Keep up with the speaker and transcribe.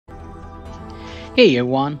Hey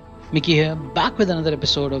everyone, Mickey here, back with another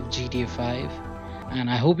episode of GTA 5. And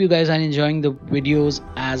I hope you guys are enjoying the videos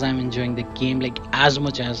as I'm enjoying the game, like as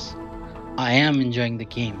much as I am enjoying the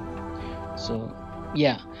game. So,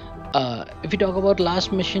 yeah, if we talk about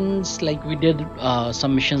last missions, like we did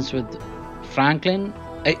some missions with Franklin.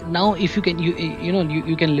 Now, if you can,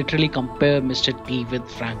 you can literally compare Mr. T with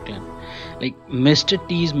Franklin. Like Mr.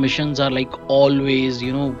 T's missions are like always,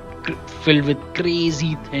 filled with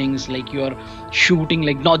crazy things. Like you are shooting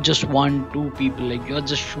like not just one, two people. Like you're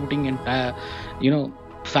just shooting entire, you know,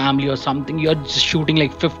 family or something. You're just shooting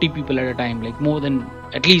like 50 people at a time. Like more than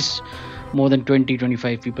at least more than 20,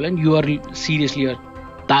 25 people, and you are seriously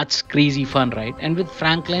that's crazy fun, right? And with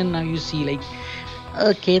Franklin, now you see like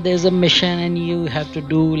okay, there's a mission and you have to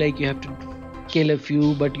do like you have to kill a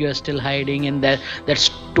few, but you are still hiding. And that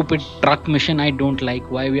stupid truck mission I don't like.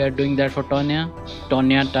 Why we are doing that for Tanya,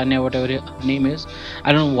 whatever her name is.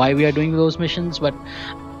 I don't know why we are doing those missions, but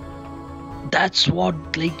that's what,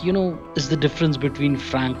 like, is the difference between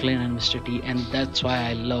Franklin and Mr. T, and that's why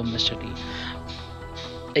I love Mr. T.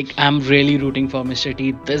 Like I'm really rooting for Mr.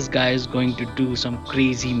 T. This guy is going to do some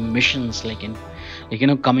crazy missions, like in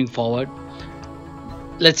coming forward.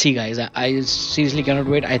 Let's see, guys. I seriously cannot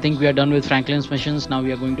wait. I think we are done with Franklin's missions. Now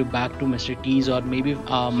we are going to back to Mr. T's or maybe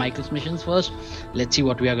Michael's missions first. Let's see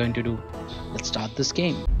what we are going to do. Let's start this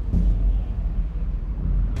game.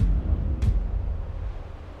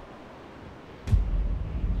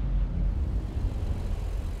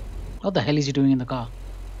 What the hell is he doing in the car?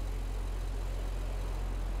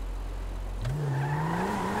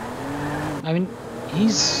 I mean,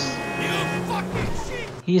 he's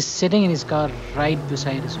sitting in his car right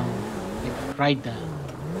beside his home, like right there.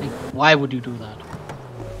 Like, why would you do that?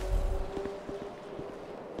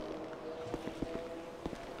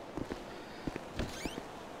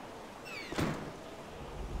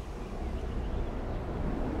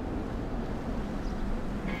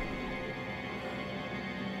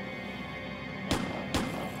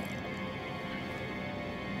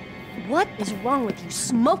 What is wrong with you,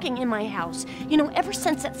 smoking in my house? You know, ever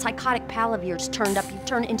since that psychotic pal of yours turned up, you've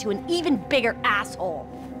turned into an even bigger asshole.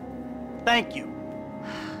 Thank you.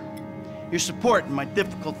 Your support in my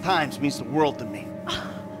difficult times means the world to me.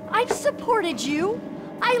 I've supported you.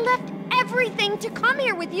 I left everything to come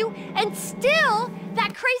here with you, and still,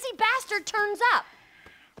 that crazy bastard turns up.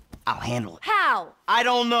 I'll handle it. How? I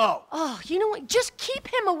don't know. Oh, you know what? Just keep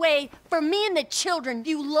him away from me and the children,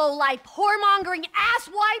 you low-life, whoremongering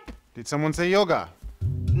asswipe. Did someone say yoga?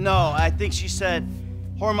 No, I think she said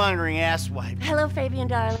whoremongering asswipe. Hello, Fabian,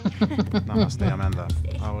 darling. Namaste, Amanda.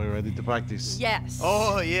 Are we ready to practice? Yes.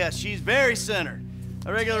 Oh, yeah, she's very centered.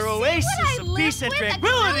 A regular See oasis what I of live peace and with?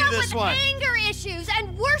 tranquility, A girl this with one. anger issues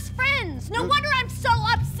and worse friends. No wonder I'm so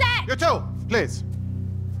upset. You too, please.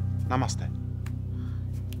 Namaste.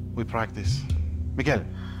 We practice. Miguel,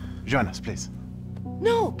 join us, please.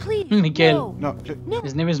 No, please. Miguel. No, please. No.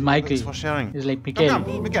 His name is Michael. Thanks for sharing. He's like Miguel.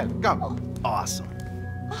 Come, Miguel, come. Awesome.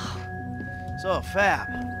 So, Fab,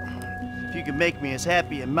 if you can make me as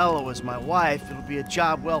happy and mellow as my wife, it'll be a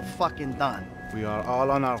job well fucking done. We are all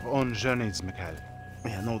on our own journeys, Miguel.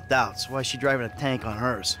 Yeah, no doubts. Why is she driving a tank on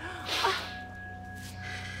hers?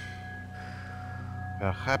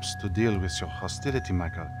 Perhaps to deal with your hostility,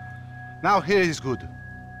 Michael. Now here is good.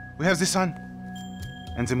 We have the sun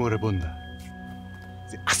and the moribunda.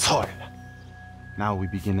 The asshole. Now we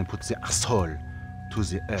begin and put the asshole to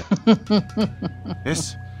the earth.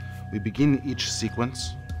 Yes, we begin each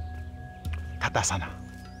sequence. Katasana.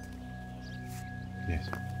 Yes.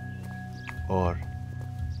 Or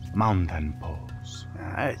mountain pose.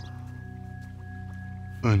 All right.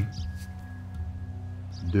 Un,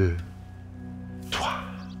 deux, trois.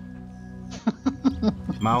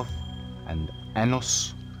 Mouth and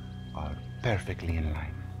anus are perfectly in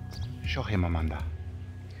line. Show him, Amanda.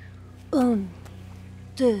 Un,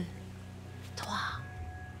 deux, trois.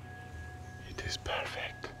 It is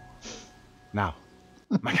perfect. Now,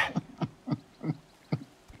 Michael.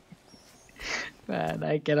 Man,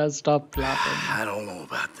 I cannot stop laughing. I don't know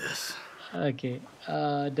about this. Okay,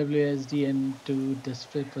 WSD and to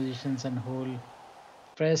display positions and hold.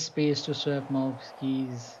 Press space to swap mouse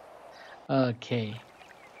keys. Okay.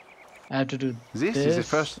 I have to do This is the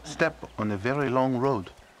first step on a very long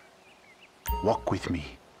road. Walk with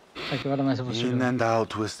me. Okay, what am I supposed to In do? and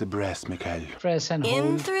out with the breath, Michael. Press and In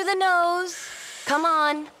hold. through the nose. Come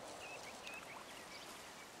on.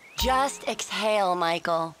 Just exhale,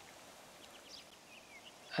 Michael.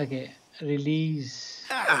 Okay, release.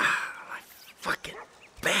 My fucking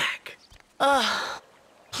back. Ugh.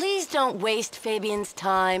 Please don't waste Fabian's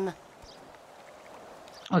time.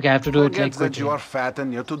 Okay, I have to do it like Forget that quickly. you are fat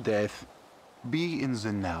and near to death. Be in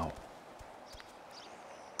the now.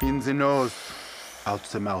 In the nose, out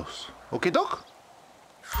the mouth. Okay, Doc?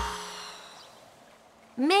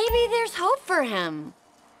 Maybe there's hope for him.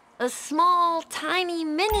 A small, tiny,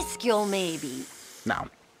 minuscule maybe. Now,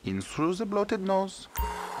 in through the bloated nose,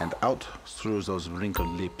 and out through those wrinkled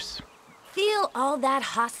lips. Feel all that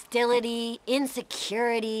hostility,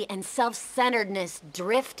 insecurity, and self-centeredness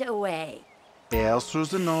drift away. Air through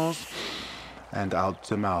the nose, and out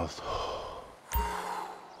the mouth.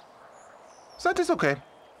 That is okay.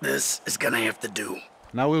 This is gonna have to do.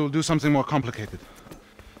 Now we will do something more complicated.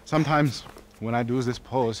 Sometimes, when I do this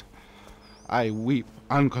pose, I weep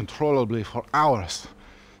uncontrollably for hours.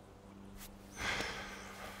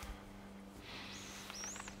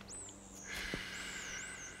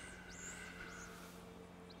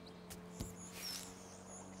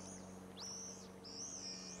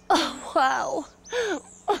 Oh, wow.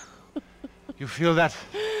 You feel that?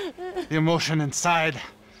 The emotion inside?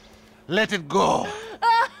 Let it go.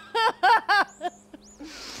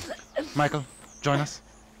 Michael, join us.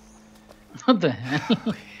 What the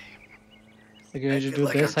hell? Okay, we should do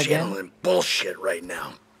like this I'm again. channeling bullshit right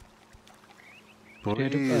now.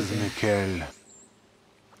 Breathe, Michael.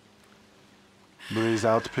 Breathe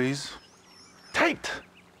out, please. Tight!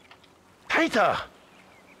 Tighter!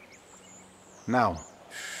 Now,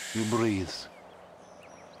 you breathe.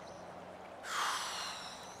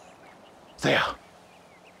 There.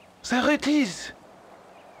 There it is.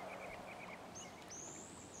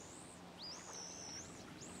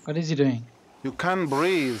 What is he doing? You can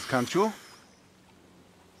breathe, can't you?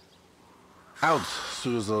 Out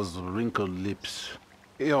through those wrinkled lips.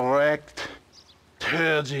 Erect.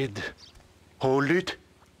 Turgid. Hold it.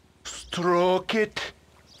 Stroke it.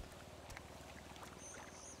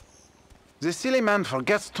 The silly man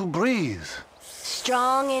forgets to breathe.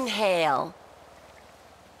 Strong inhale.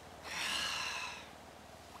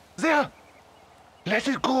 There! Let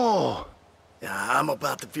it go! Yeah, I'm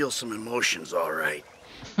about to feel some emotions, all right.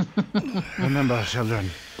 Remember,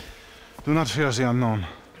 children, do not fear the unknown.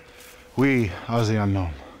 We are the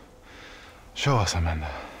unknown. Show us, Amanda.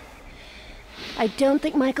 I don't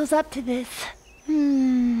think Michael's up to this.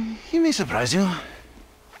 He may surprise you.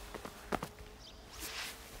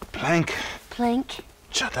 Plank. Plank.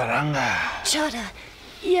 Chaturanga. Chata.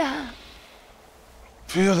 Yeah.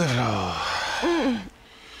 Feel the flow.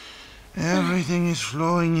 Everything is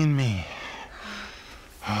flowing in me.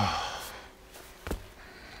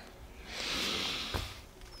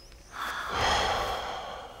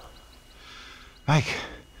 Mike,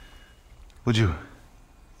 would you?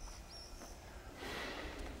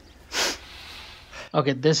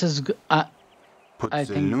 Okay, this is. Put I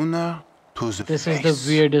the think lunar to the this face. is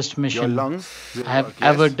the weirdest Your mission lungs, they I have work,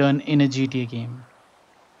 ever yes? done in a GTA game.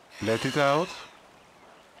 Let it out.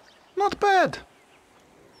 Not bad.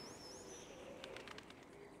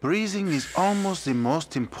 Breathing is almost the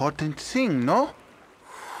most important thing, no?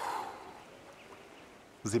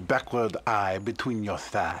 The backward eye between your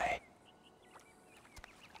thigh.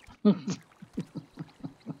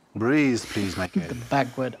 Breathe, please, Michael. The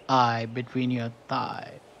backward eye between your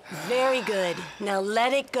thigh. Very good. Now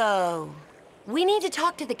let it go. We need to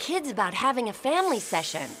talk to the kids about having a family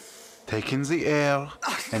session. Take in the air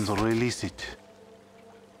and release it.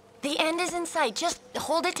 The end is in sight. Just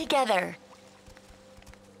hold it together.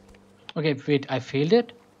 Okay, wait, I failed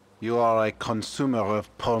it? You are a consumer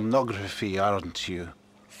of pornography, aren't you?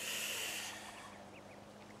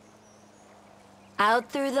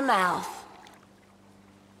 Out through the mouth.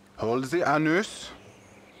 Hold the anus.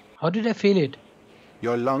 How did I fail it?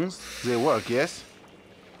 Your lungs, they work, yes?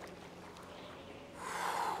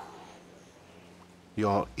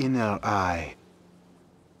 Your inner eye.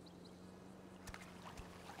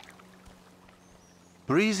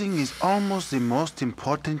 Breathing is almost the most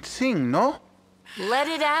important thing, no? Let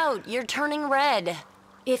it out. You're turning red.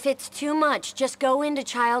 If it's too much, just go into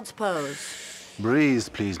child's pose. Breathe,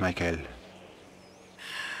 please, Michael.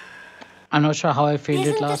 I'm not sure how I failed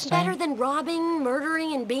Isn't it this last better time. than robbing,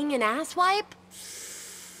 murdering, and being an asswipe?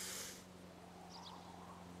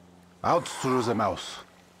 Out through the mouth.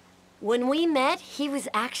 When we met, he was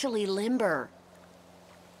actually limber.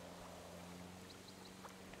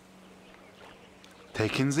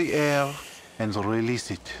 Take in the air and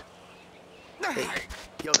release it. Hey,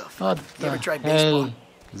 yo, the What you the ever tried hell? baseball?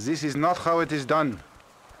 This is not how it is done.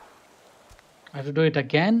 I have to do it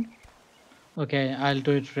again? Okay, I'll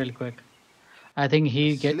do it real quick. I think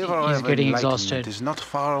he's Sliver getting of enlightenment exhausted. is not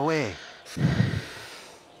far away.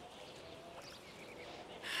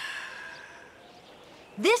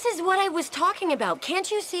 This is what I was talking about. Can't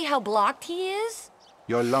you see how blocked he is?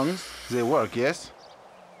 Your lungs, they work, yes?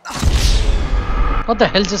 What the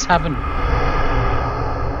hell just happened?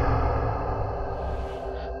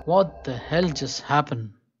 What the hell just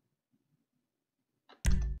happened?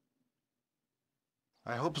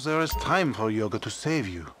 I hope there is time for yoga to save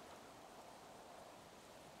you.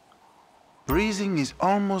 Breathing is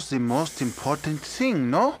almost the most important thing,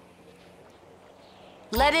 no?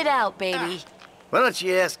 Let it out, baby. Why don't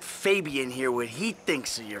you ask Fabian here what he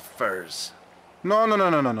thinks of your furs? No.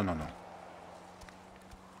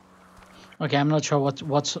 Okay, I'm not sure what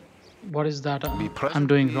is that Be present, I'm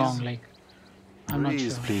doing please. wrong. Like, I'm not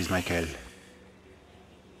Breathe, sure. please, Michael.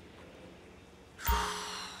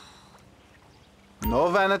 No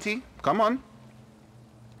vanity. Come on.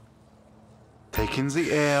 Take in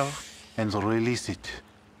the air and release it.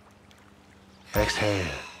 Exhale.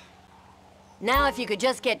 Now if you could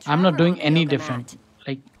just get I'm not Trevor doing on the any yoga different, mat.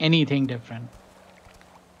 like anything different.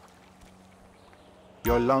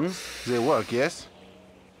 Your lungs, they work, yes?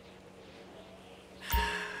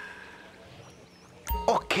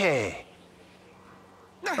 Okay.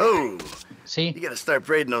 Oh, See? you gotta start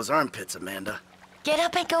braiding those armpits, Amanda. Get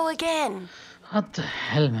up and go again. What the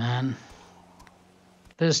hell, man?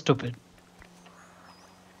 This is stupid.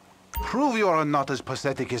 Prove you are not as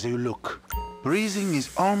pathetic as you look. Breathing is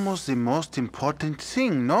almost the most important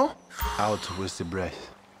thing, no? Out with the breath.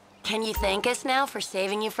 Can you thank us now for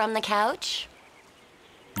saving you from the couch?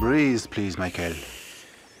 Breathe, please, Michael.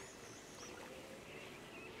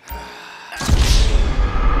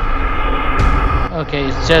 Okay,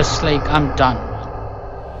 it's just like I'm done.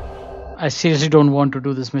 I seriously don't want to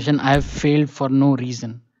do this mission. I have failed for no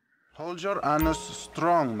reason. Hold your anus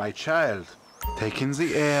strong, my child. Take in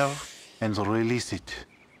the air and release it.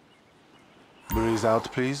 Breathe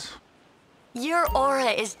out, please. Your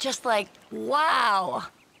aura is just like, wow.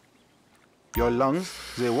 Your lungs,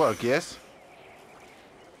 they work, yes?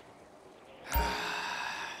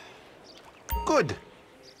 Good.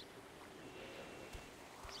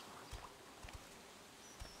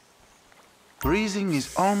 Breathing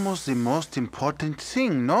is almost the most important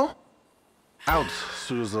thing, no? Out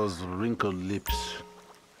through those wrinkled lips.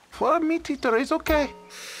 For a meat eater, it's okay.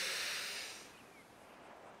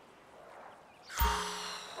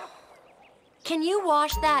 Can you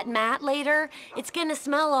wash that mat later? It's gonna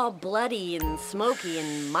smell all bloody and smoky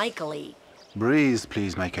and Michael-y. Breathe,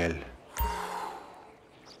 please, Michael.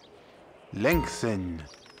 Lengthen.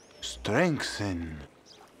 Strengthen.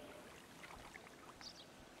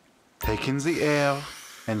 Take in the air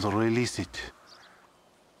and release it.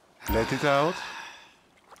 Let it out.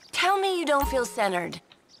 Tell me you don't feel centered.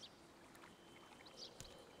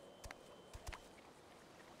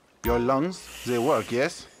 Your lungs, they work,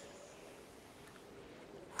 yes?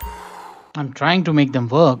 I'm trying to make them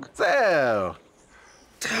work. There!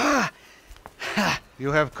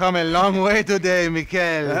 You have come a long way today,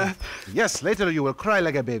 Mikhail. Yes, later you will cry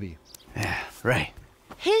like a baby. Yeah, right.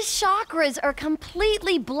 His chakras are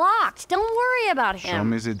completely blocked. Don't worry about Show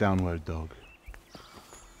him. me the downward dog.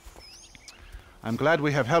 I'm glad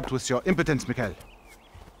we have helped with your impotence, Mikhail.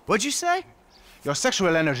 What'd you say? Your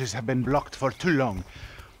sexual energies have been blocked for too long.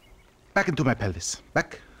 Back into my pelvis.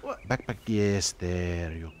 Back. What? Back. Yes,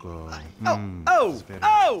 there you go.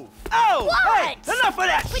 Oh! What? Hey, enough of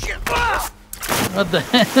that! What the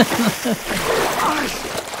hell?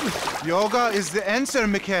 Yoga is the answer,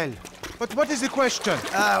 Mikhail. But what is the question?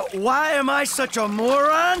 Why am I such a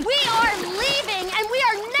moron? We are leaving and we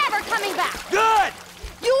are never coming back. Good!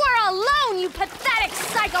 You are alone, you pathetic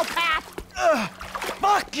psychopath.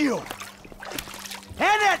 Fuck you!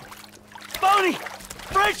 And that phony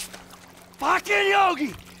French fucking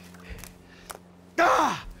yogi!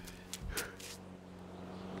 Ah!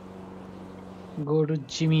 Go to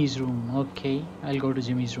Jimmy's room. Okay, I'll go to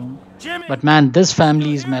Jimmy's room. Jimmy! But man, this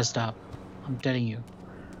family is messed up. I'm telling you.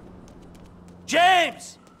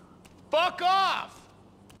 James! Fuck off!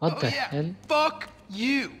 What the hell? Fuck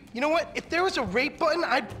you. You know what? If there was a rate button,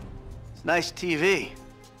 I'd... It's nice TV.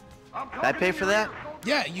 Did I pay for that?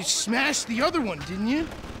 Yeah, you smashed the other one, didn't you?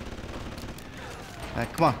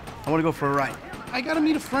 Come on. I want to go for a ride. I gotta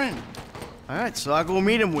meet a friend. All right, so I'll go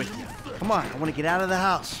meet him with you. Come on, I want to get out of the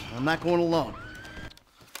house. I'm not going alone.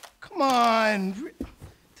 Come on.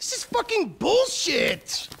 This is fucking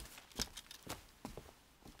bullshit.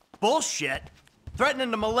 Bullshit?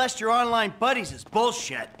 Threatening to molest your online buddies is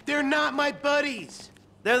bullshit. They're not my buddies.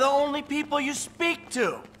 They're the only people you speak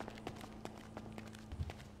to.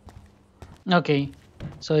 Okay,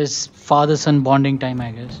 so it's father-son bonding time,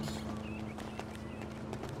 I guess.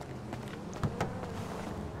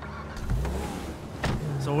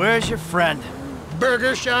 So where's your friend?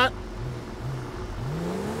 Burger shot.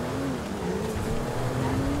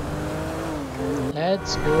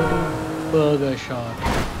 Let's go to burger shop.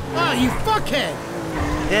 Oh, you fuckhead!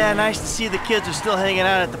 Yeah, nice to see the kids are still hanging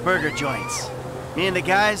out at the burger joints. Me and the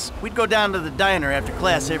guys, we'd go down to the diner after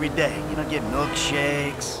class every day. You know, get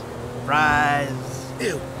milkshakes, fries.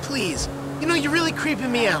 Ew, please. You know, you're really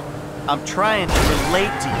creeping me out. I'm trying to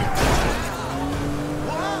relate to you.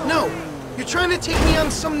 No, you're trying to take me on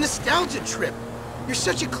some nostalgia trip. You're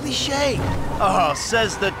such a cliche. Oh,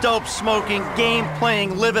 says the dope-smoking,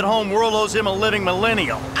 game-playing, live-at-home world owes him a living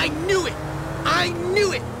millennial. I knew it! I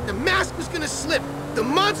knew it! The mask was gonna slip. The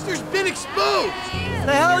monster's been exposed!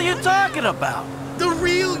 The hell are you talking about? The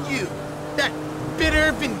real you! That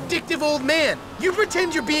bitter, vindictive old man. You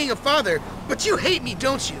pretend you're being a father, but you hate me,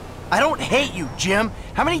 don't you? I don't hate you, Jim.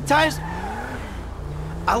 How many times...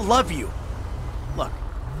 I love you. Look.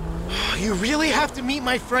 You really have to meet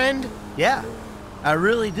my friend? Yeah, I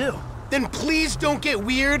really do. Then please don't get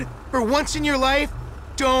weird. For once in your life,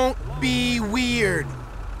 don't be weird.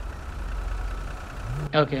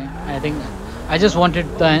 Okay, I think I just wanted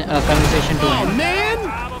the conversation to Oh, end. man!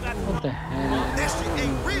 What the hell? This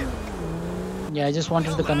ain't real. Yeah, I just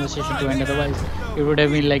wanted the conversation to end. Otherwise, it would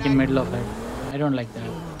have been like in middle of it. I don't like that.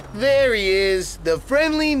 There he is, the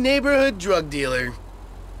friendly neighborhood drug dealer.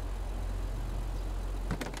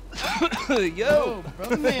 Yo,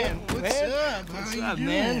 Brother man, what's man. up? What's How up, you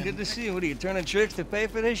man? doing? Good to see you. What are you turning tricks to pay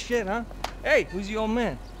for this shit, huh? Hey, who's the old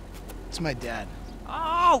man? It's my dad.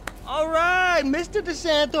 Oh, all right, Mr.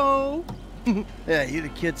 DeSanto. Yeah, you the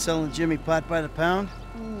kid selling Jimmy pot by the pound?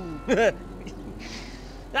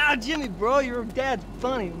 Ah, Jimmy, bro, your dad's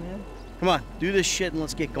funny, man. Come on, do this shit and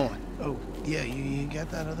let's get going. Oh, yeah, you got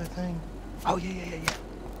that other thing? Oh yeah.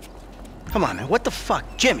 Come on, man, what the fuck?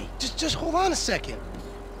 Jimmy! Just hold on a second.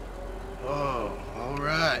 Oh, all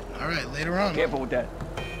right, later on. Careful with that.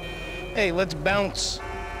 Hey, let's bounce.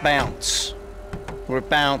 Bounce. We're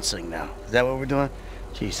bouncing now. Is that what we're doing?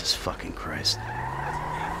 Jesus fucking Christ.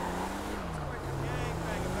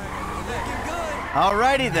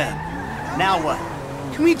 Alrighty then. Now what?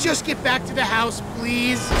 Can we just get back to the house,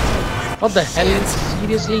 please? What the hell?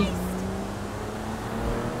 Seriously?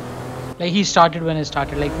 Like he started when I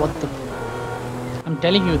started. Like what the? I'm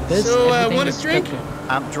telling you this. So, everything want a is drink? scripted.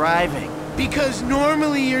 I'm driving. Because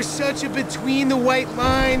normally you're such a between the white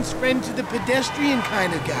lines, friend to the pedestrian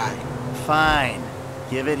kind of guy. Fine.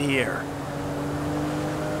 Give it here.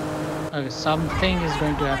 Okay, something is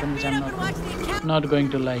going to happen which I'm not going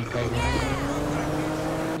to like. I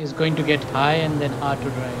guess. He's going to get high and then hard to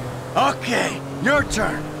drive. Okay, your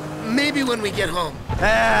turn. Maybe when we get home.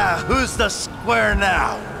 Ah, who's the square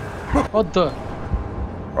now? What the?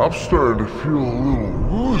 I'm starting to feel a little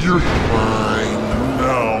woozy. You're fine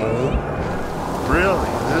now. Really?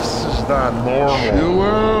 This is not normal. Chill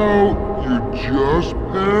out. You're just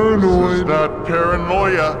paranoid. This is not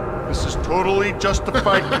paranoia. This is totally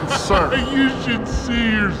justified concern. You should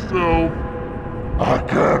see yourself. I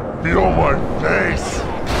can't feel my face.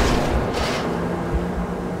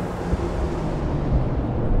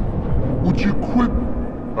 Would you quit?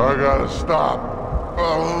 I gotta stop.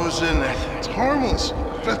 Oh, who's in there? It's harmless.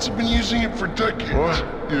 Vets have been using it for decades. What?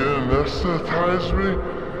 You anesthetize me?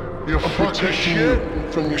 You I'm fucking protecting you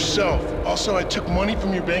from yourself. Also, I took money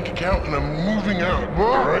from your bank account and I'm moving out.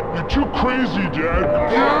 What? You're too crazy,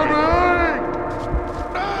 Dad. Get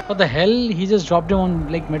What the hell? He just dropped him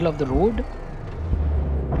on like middle of the road.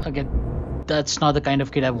 Okay, that's not the kind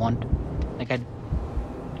of kid I want. Like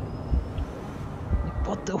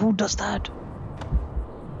what the? Who does that?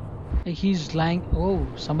 Like he's lying. Oh,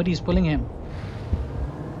 somebody's pulling him.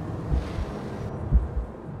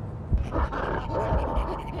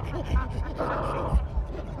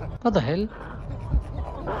 What the hell?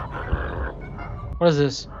 What is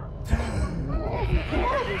this?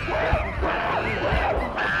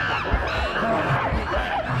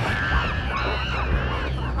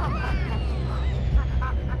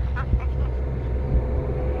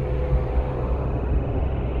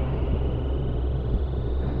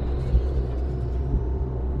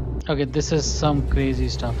 Okay, this is some crazy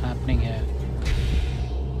stuff happening here.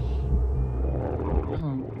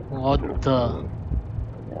 What the?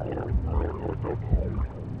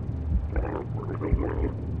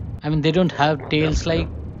 I mean, they don't have tails like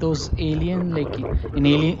those alien, like in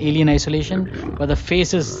Alien Isolation, but the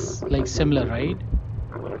face is like similar, right?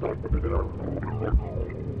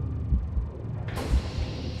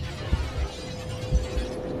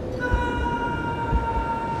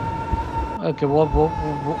 Okay,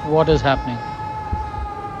 what is happening?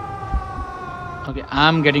 Okay,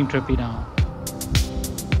 I'm getting trippy now.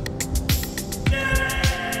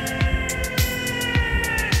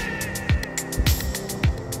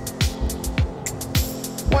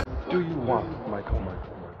 What do you want, Michael?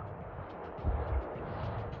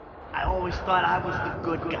 I always thought I was the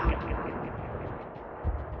good guy.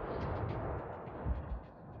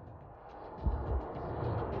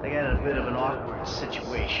 I got in a bit of an awkward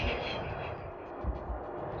situation.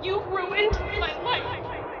 You ruined my life.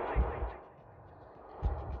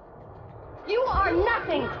 You are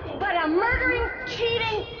nothing but a murdering,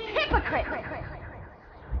 cheating hypocrite.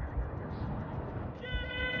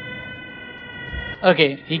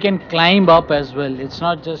 Okay, he can climb up as well. It's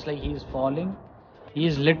not just like he's falling. He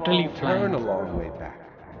is literally Turn a flying. long way back.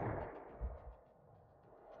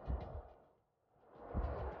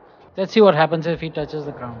 Let's see what happens if he touches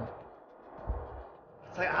the ground.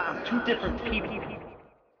 It's like I'm two different people.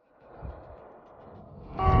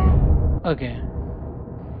 Okay.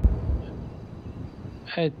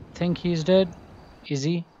 I think he's dead. Is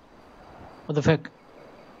he? What the frick?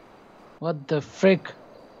 What the frick?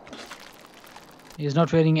 He's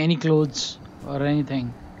not wearing any clothes or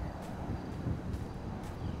anything.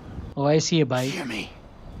 Oh, I see a bike. Hear me,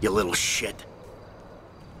 you little shit.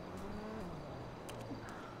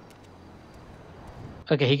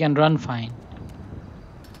 Okay, he can run fine.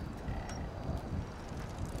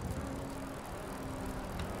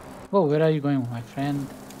 Oh, where are you going, my friend?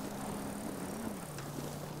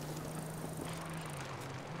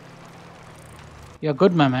 You're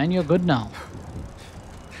good, my man. You're good now.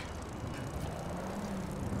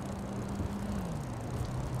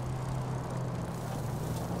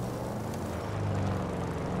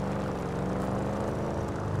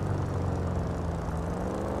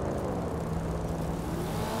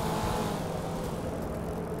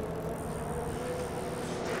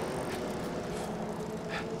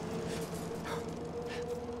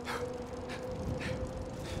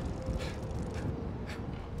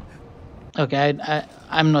 Okay,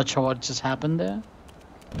 I'm not sure what just happened there.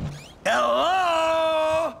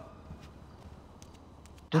 Hello?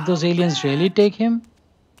 Did those aliens really take him?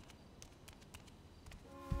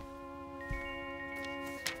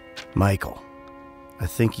 Michael, I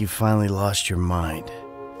think you finally lost your mind.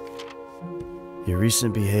 Your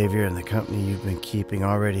recent behavior and the company you've been keeping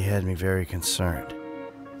already had me very concerned.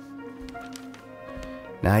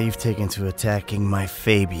 Now you've taken to attacking my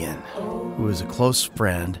Fabian, who is a close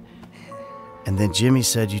friend, and then Jimmy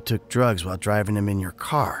said you took drugs while driving him in your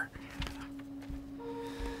car.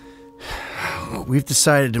 We've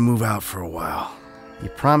decided to move out for a while. You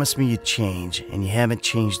promised me you'd change, and you haven't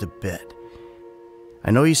changed a bit.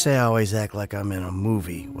 I know you say I always act like I'm in a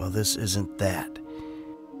movie. Well, this isn't that.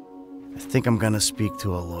 I think I'm gonna speak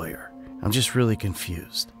to a lawyer. I'm just really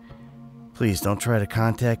confused. Please don't try to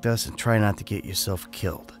contact us and try not to get yourself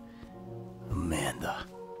killed. Amanda.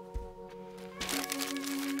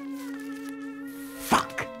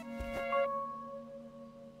 Fuck.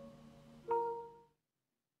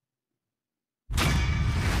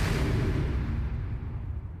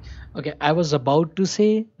 Okay, I was about to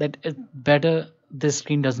say that it's better this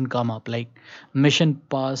screen doesn't come up. Like, mission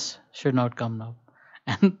pass should not come up.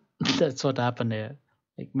 And that's what happened here.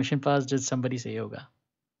 Like, mission pass, did somebody say yoga?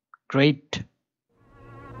 Great.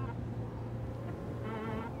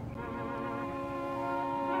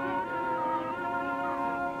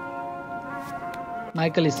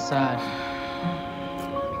 Michael is sad.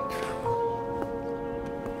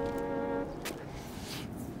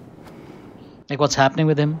 Like, what's happening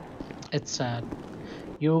with him? It's sad.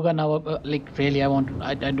 Yoga now, like, really, I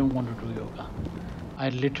don't want to do yoga. I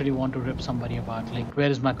literally want to rip somebody apart. Like, where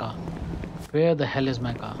is my car? Where the hell is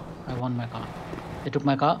my car? I want my car. They took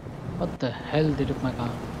my car? What the hell, they took my car?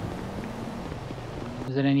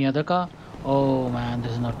 Is there any other car? Oh man,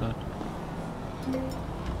 this is not good.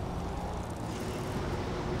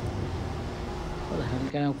 How the hell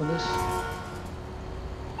can I open this?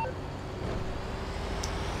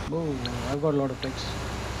 Oh, I've got a lot of text.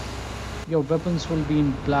 Your weapons will be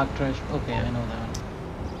in black trash. Okay, I know that.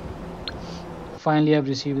 Finally, I've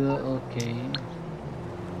received the... Okay.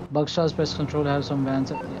 Bugstars press control, have some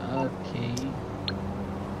vans. Okay.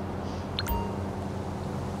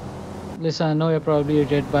 Listen, I know you're probably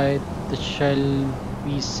irritated by the shall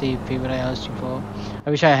we say favor I asked you for. I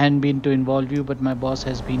wish I hadn't been to involve you, but my boss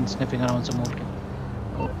has been sniffing around some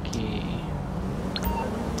more. Okay.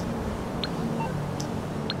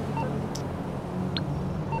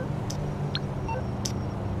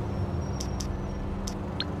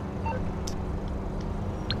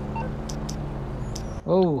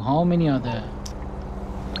 Oh, how many are there?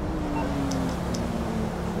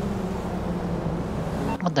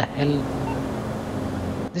 What the hell?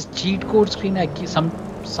 This cheat code screen,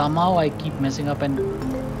 somehow I keep messing up, and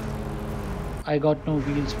I got no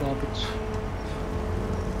wheels for it.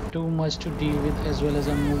 Too much to deal with, as well as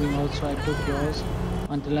I'm moving out, so I took yours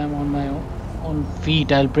until I'm on my own. on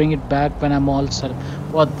feet. I'll bring it back when I'm all set up.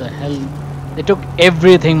 What the hell? They took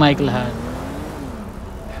everything Michael had.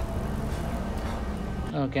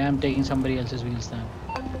 Okay, I'm taking somebody else's wheels then.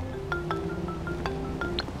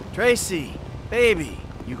 Tracy, baby,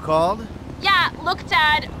 you called? Yeah, look,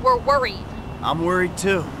 Dad, we're worried. I'm worried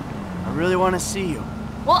too. I really want to see you.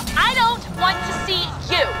 Well, I don't want to see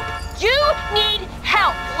you. You need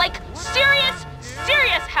help, like serious,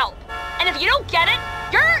 serious help. And if you don't get it,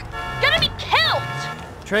 you're gonna be killed.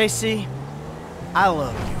 Tracy, I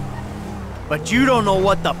love you. But you don't know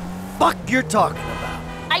what the fuck you're talking about.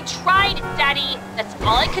 I tried, Daddy. That's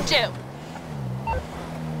all I could do.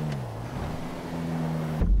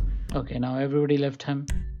 Okay, now everybody left him.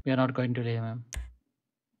 We are not going to leave him.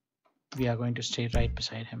 We are going to stay right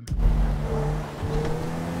beside him.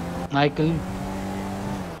 Michael,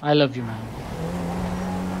 I love you, man.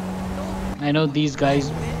 I know these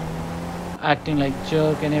guys acting like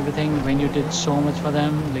jerk and everything when you did so much for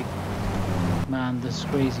them. Like, man, this is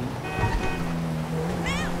crazy.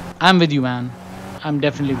 I'm with you, man. I'm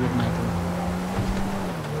definitely with Michael.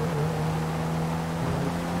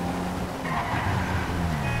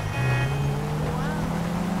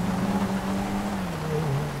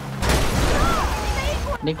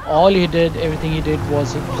 Like, all he did, everything he did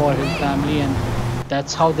was for his family, and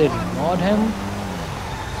that's how they reward him.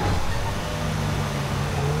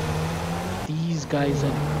 These guys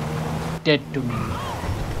are dead to me.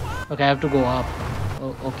 Okay, I have to go up.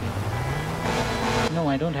 Oh, okay. No,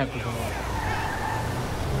 I don't have to go up.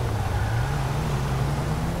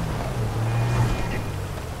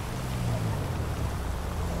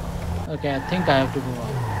 Okay, I think I have to go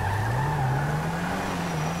up.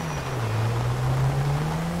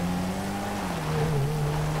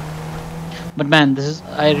 But man, this is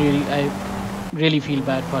I really feel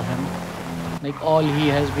bad for him. Like, all he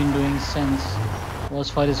has been doing since was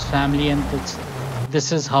for his family, and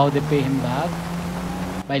this is how they pay him back,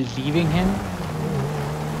 by leaving him.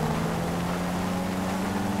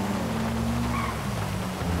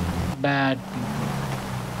 Bad people.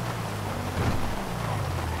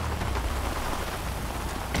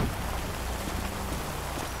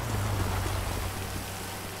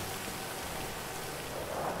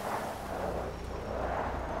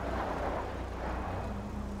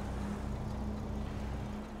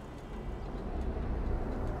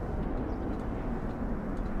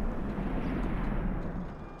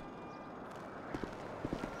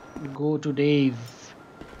 Go to Dave.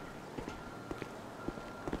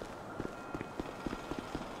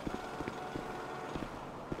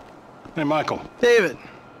 Hey, Michael. David.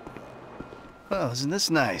 Well, isn't this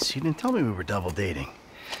nice? You didn't tell me we were double dating.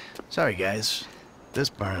 Sorry, guys. This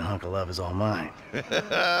burning hunk of love is all mine.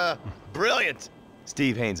 Brilliant!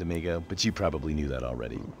 Steve Haynes, amigo, but you probably knew that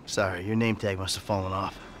already. Sorry, your name tag must have fallen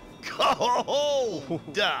off. Oh,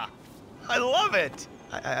 duh! I love it!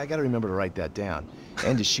 I gotta remember to write that down.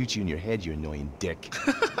 And to shoot you in your head, you annoying dick.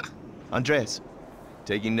 Andreas,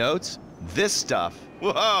 taking notes? This stuff,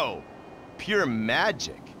 whoa! Pure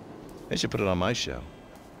magic. They should put it on my show.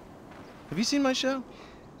 Have you seen my show?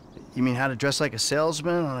 You mean how to dress like a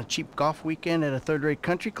salesman on a cheap golf weekend at a third-rate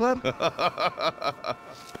country club?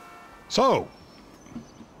 So,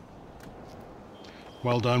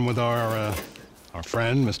 well done with our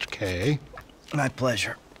friend, Mr. K. My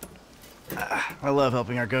pleasure. I love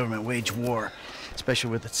helping our government wage war,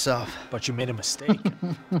 especially with itself. But you made a mistake.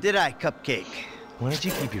 Did I, Cupcake? Why don't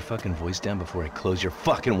you keep your fucking voice down before I close your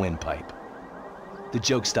fucking windpipe? The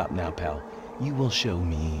joke stopped now, pal. You will show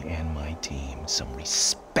me and my team some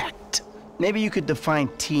respect. Maybe you could define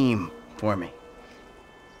team for me.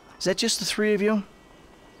 Is that just the three of you?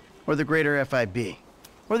 Or the greater FIB?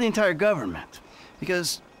 Or the entire government?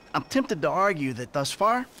 Because I'm tempted to argue that thus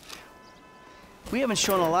far, we haven't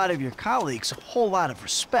shown a lot of your colleagues a whole lot of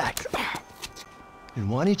respect. And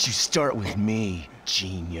why don't you start with me,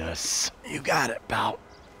 genius? You got it, pal.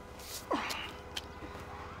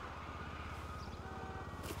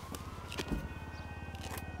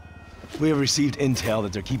 We have received intel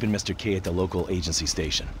that they're keeping Mr. K at the local agency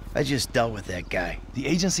station. I just dealt with that guy. The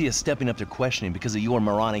agency is stepping up their questioning because of your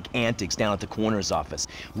moronic antics down at the coroner's office.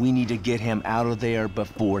 We need to get him out of there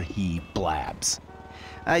before he blabs.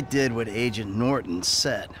 I did what Agent Norton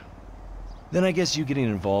said. Then I guess you getting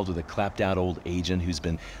involved with a clapped-out old agent who's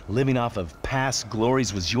been living off of past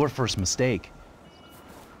glories was your first mistake.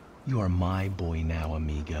 You are my boy now,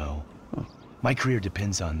 amigo. My career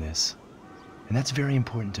depends on this, and that's very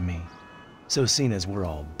important to me. So seeing as we're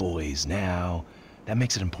all boys now, that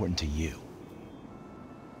makes it important to you.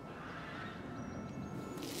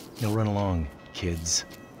 Now run along, kids.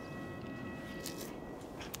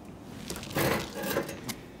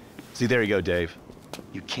 See, there you go, Dave.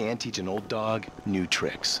 You can teach an old dog new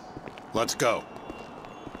tricks. Let's go.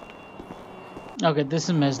 Okay, this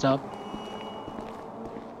is messed up.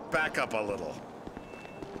 Back up a little.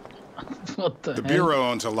 What the The hell? Bureau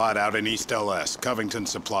owns a lot out in East LS, Covington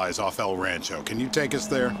Supplies off El Rancho. Can you take us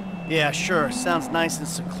there? Yeah, sure. Sounds nice and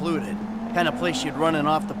secluded. Kind of place you'd run an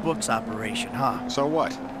off-the-books operation, huh? So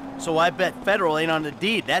what? So I bet federal ain't on the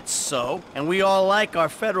deed, that's so. And we all like our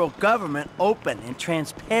federal government open and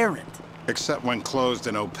transparent. Except when closed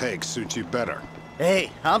and opaque suits you better.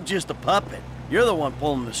 Hey, I'm just a puppet. You're the one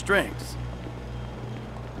pulling the strings.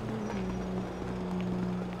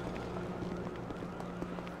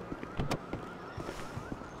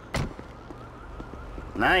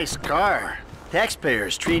 Nice car.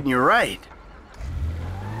 Taxpayers treating you right.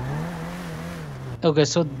 Okay,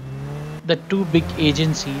 so the two big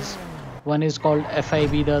agencies, one is called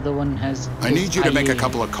FIB, the other one has I need you to make a IAA.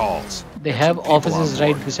 couple of calls. They have People offices on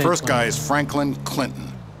right board. beside First one. guy is Franklin Clinton.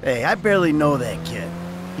 Hey, I barely know that kid.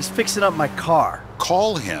 He's fixing up my car.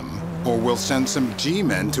 Call him, or we'll send some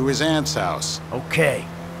G-men to his aunt's house. Okay.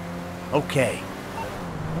 Okay.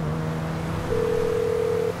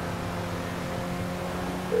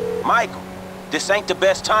 Michael, this ain't the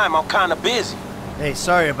best time. I'm kinda busy. Hey,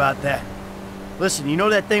 sorry about that. Listen, you know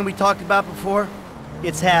that thing we talked about before?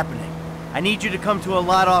 It's happening. I need you to come to a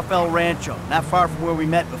lot off El Rancho, not far from where we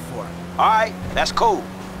met before. Alright, that's cool.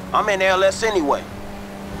 I'm in LS anyway.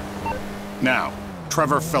 Now,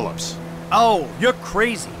 Trevor Philips. Oh, you're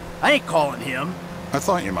crazy. I ain't calling him. I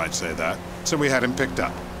thought you might say that, so we had him picked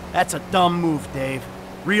up. That's a dumb move, Dave.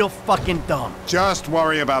 Real fucking dumb. Just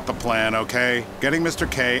worry about the plan, okay? Getting Mr.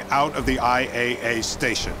 K out of the IAA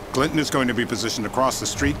station. Clinton is going to be positioned across the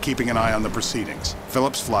street, keeping an eye on the proceedings.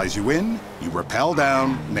 Phillips flies you in, you rappel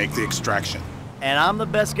down, make the extraction. And I'm the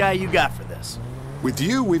best guy you got for this. With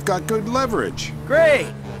you, we've got good leverage. Great.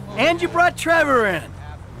 And you brought Trevor in.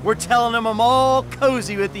 We're telling him I'm all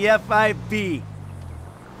cozy with the FIB.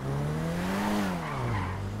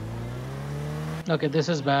 Okay, this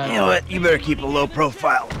is bad. You know what? You better keep a low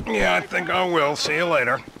profile. Yeah, I think I will. See you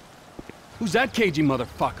later. Who's that cagey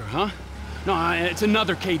motherfucker, huh? No, it's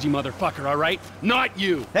another cagey motherfucker, all right? Not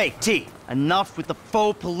you! Hey, T, enough with the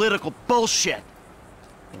faux political bullshit.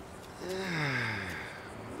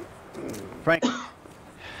 Frank, come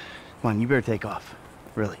on, you better take off.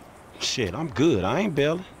 Really. Shit, I'm good. I ain't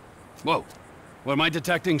bailing. Whoa. What, am I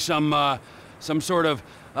detecting some sort of,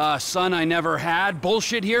 son I never had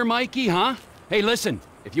bullshit here, Mikey, huh? Hey, listen,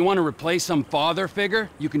 if you want to replace some father figure,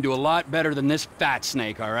 you can do a lot better than this fat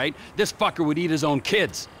snake, all right? This fucker would eat his own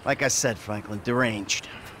kids. Like I said, Franklin, deranged.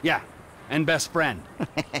 Yeah, and best friend.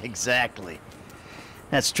 Exactly.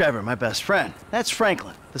 That's Trevor, my best friend. That's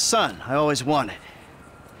Franklin, the son I always wanted.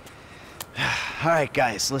 All right,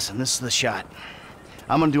 guys, listen, this is the shot.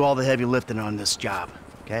 I'm gonna do all the heavy lifting on this job,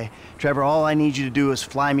 okay? Trevor, all I need you to do is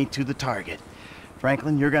fly me to the target.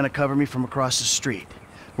 Franklin, you're gonna cover me from across the street.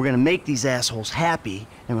 We're gonna make these assholes happy,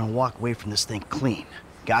 and we're gonna walk away from this thing clean.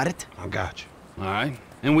 Got it? I got you. All right?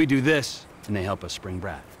 And we do this, and they help us spring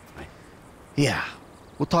Brad, right? Yeah.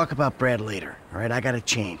 We'll talk about Brad later, all right? I gotta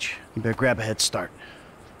change. You better grab a head start.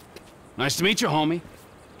 Nice to meet you, homie.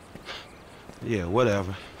 Yeah,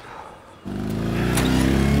 whatever.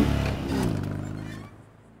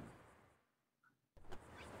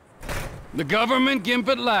 The government gimp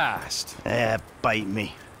at last. Bite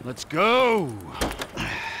me. Let's go.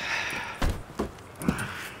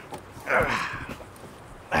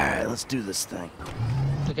 Alright, let's do this thing.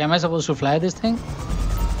 Okay, am I supposed to fly this thing?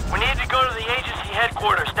 We need to go to the agency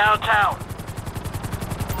headquarters downtown.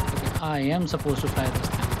 Okay, I am supposed to fly this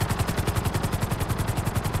thing.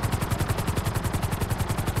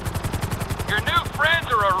 Your new friends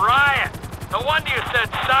are a riot. No wonder you said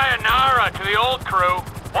sayonara to the old crew.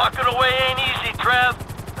 Walking away ain't easy, Trev.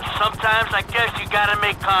 But sometimes I guess you gotta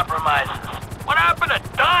make compromises. What happened to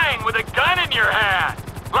dying with a gun in your hand?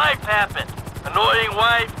 Life happened. Annoying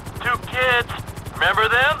wife, 2 kids. Remember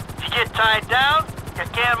them? If you get tied down, you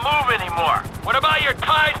can't move anymore. What about your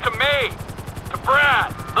ties to me? To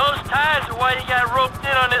Brad? Those ties are why you got roped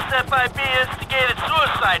in on this FIB instigated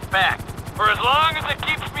suicide pact. For as long as it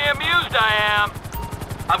keeps me amused, I am.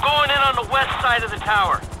 I'm going in on the west side of the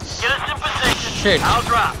tower. Get us in position. Shit. I'll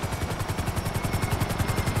drop.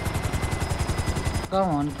 Come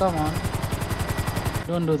on, come on.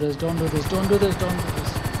 Don't do this, don't do this, don't do this, don't do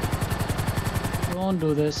this. Don't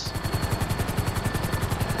do this.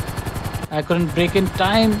 I couldn't break in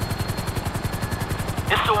time.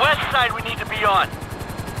 It's the west side we need to be on.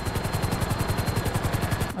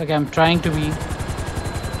 Okay, I'm trying to be.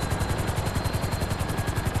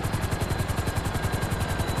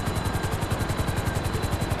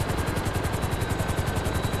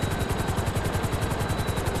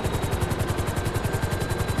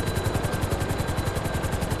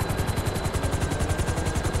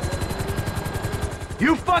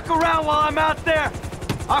 fuck around while I'm out there.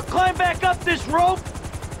 I'll climb back up this rope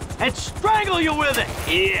and strangle you with it.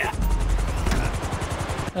 Yeah.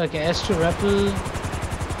 Okay, S to rappel.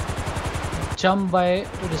 Jump by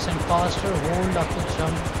to descend faster. Hold after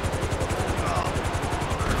jump.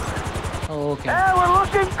 Oh, okay. Hey, we're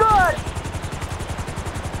looking good.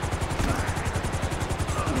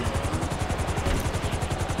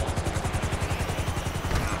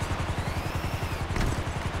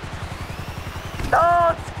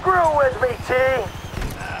 Don't screw with me, T.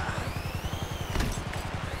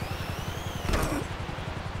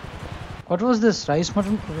 What was this right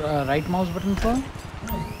mouse button for?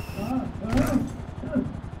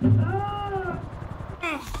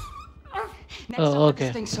 Next Oh, time okay.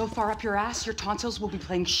 this thing so far up your ass, your tonsils will be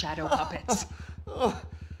playing shadow puppets.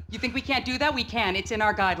 You think we can't do that? We can. It's in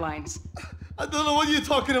our guidelines. I don't know what you're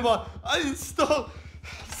talking about. I installed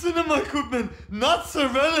cinema equipment, not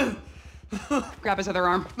surveillance. Grab his other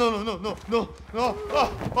arm. No.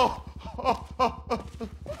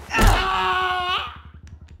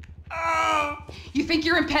 You think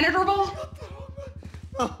you're impenetrable?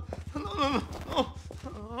 No.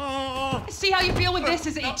 See how you feel when this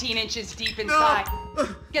is 18 inches deep inside.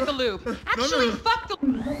 Get the lube. Actually, fuck the...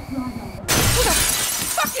 Who the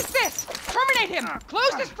fuck is this? Terminate him!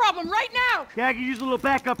 Close this problem right now! Yeah, I can use a little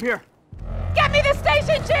backup here. Get me the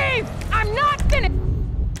station chief! I'm not finished!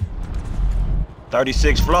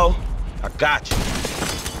 36 flow, I got you.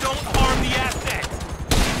 Don't harm the assets!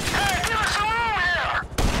 Hey, there's someone here!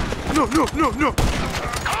 No. Get off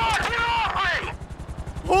me!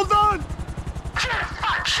 Hold on!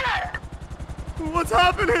 Shit! What's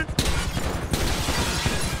happening?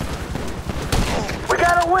 We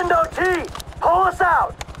got a window, T. Pull us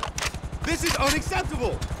out. This is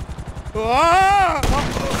unacceptable. We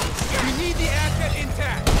need the asset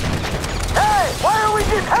intact. Hey, why are we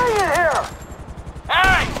just hanging here?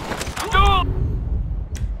 Hey! Stool!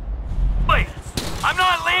 I'm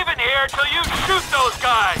not leaving here till you shoot those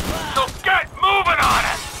guys, so get moving on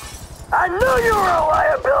it! I knew you were a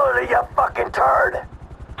liability, you fucking turd!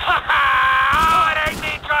 Oh, it ain't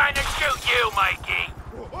me trying to shoot you, Mikey!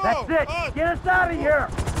 That's it! Get us out of here!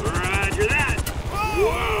 Roger that!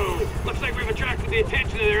 Whoa! Looks like we've attracted the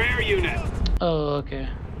attention of their air unit. Oh, okay.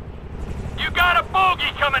 You got a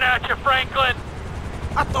bogey coming at you, Franklin!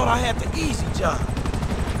 I thought I had the easy job.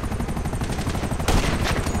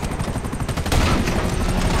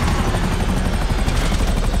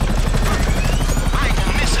 I ain't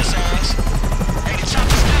gonna miss his ass. They can chop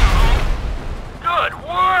us down, Good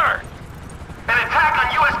work! An attack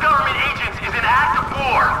on U.S. government agents is an act of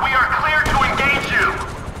war. We are cleared to engage you.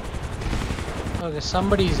 Okay,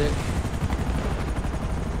 somebody's it.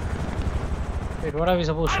 Wait, what are we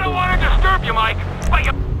supposed to do? I don't want to disturb you, Mike, but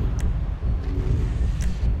you...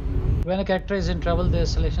 When a character is in trouble, the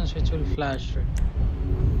selection switch will flash. Right?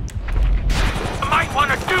 You might want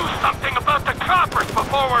to do something about the coppers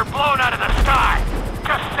before we're blown out of the sky.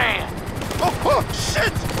 Just saying. Oh,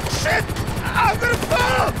 shit! I'm gonna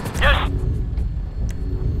fall! Yes.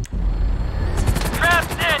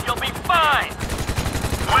 Trapped in, you'll be fine.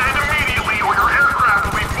 Land immediately or your aircraft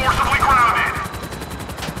will be forcibly grounded.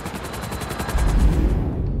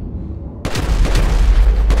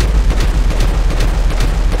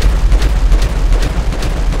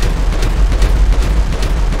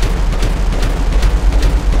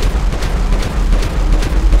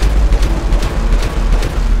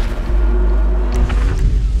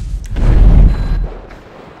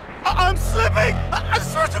 I'm slipping! I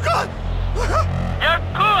swear to God! You're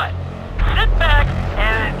good. Sit back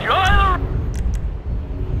and enjoy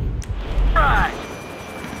the ride.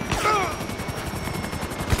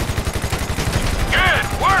 Good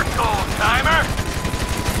work, old-timer.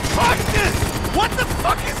 Fuck this! What the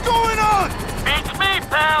fuck is going on? Beats me,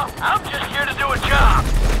 pal. I'm just here to do a job.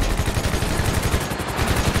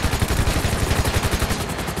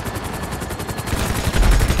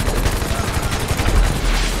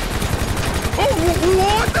 Oh,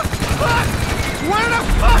 what the fuck? Where the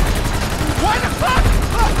fuck? Why the fuck?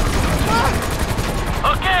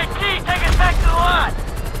 Okay, T, take us back to the lot.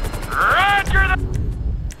 Roger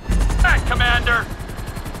that, Commander.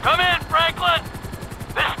 Come in, Franklin.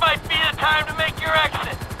 This might be the time to make your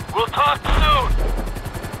exit. We'll talk soon.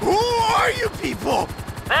 Who are you people?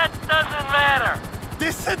 That doesn't matter.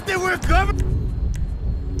 They said they were government.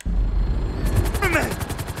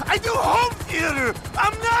 I do home theater.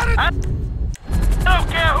 I'm not a... I don't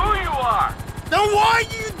care who you are. Then why are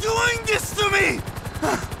you doing this to me?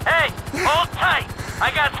 Hey, hold tight.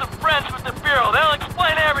 I got some friends with the Bureau. They'll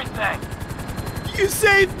explain everything. You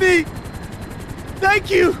saved me.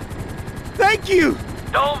 Thank you. Thank you.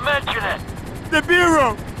 Don't mention it. the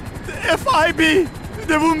Bureau, the FIB,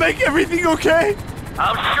 they will make everything okay?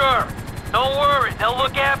 I'm sure. Don't worry, they'll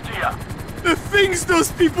look after you. The things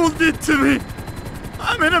those people did to me.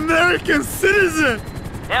 I'm an American citizen.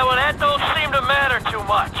 Yeah, well, that don't seem to matter too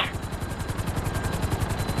much.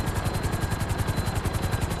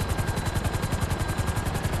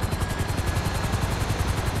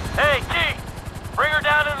 Hey, T, bring her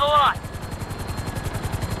down in the lot.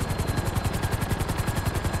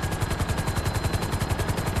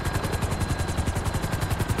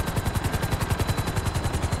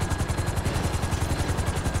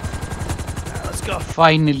 Let's go.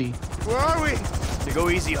 Finally. Where are we? You go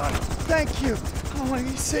easy on him. Thank you. Oh,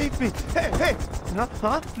 he saved me. Hey, hey. No,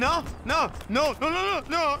 huh? No, no, no, no, no,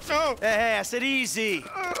 no, no. Hey, I said easy.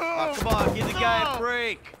 Oh, come on, give the guy a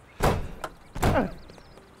break.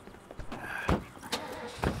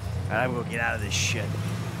 I'm gonna get out of this shit.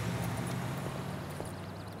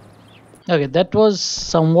 Okay, that was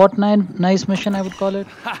somewhat nice mission, I would call it.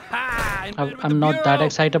 I'm not that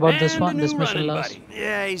excited about this one, this mission last.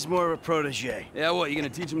 Yeah, he's more of a protege. Yeah, what, you gonna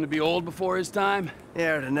teach him to be old before his time?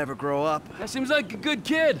 Yeah, or to never grow up. That seems like a good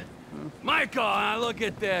kid. Michael, look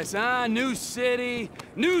at this, huh? New city,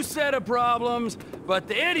 new set of problems, but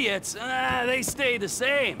the idiots, they stay the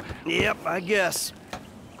same. Yep, I guess.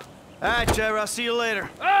 All right, Trevor, I'll see you later.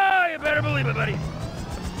 Oh, you better believe it, buddy.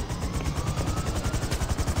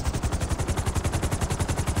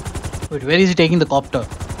 Wait, where is he taking the copter?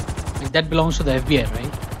 Like, that belongs to the FBI,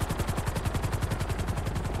 right?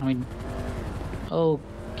 I mean,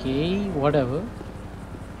 okay, whatever.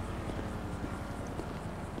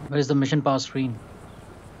 Where is the mission power screen?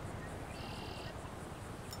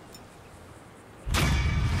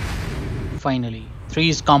 Finally,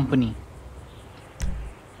 Three's company.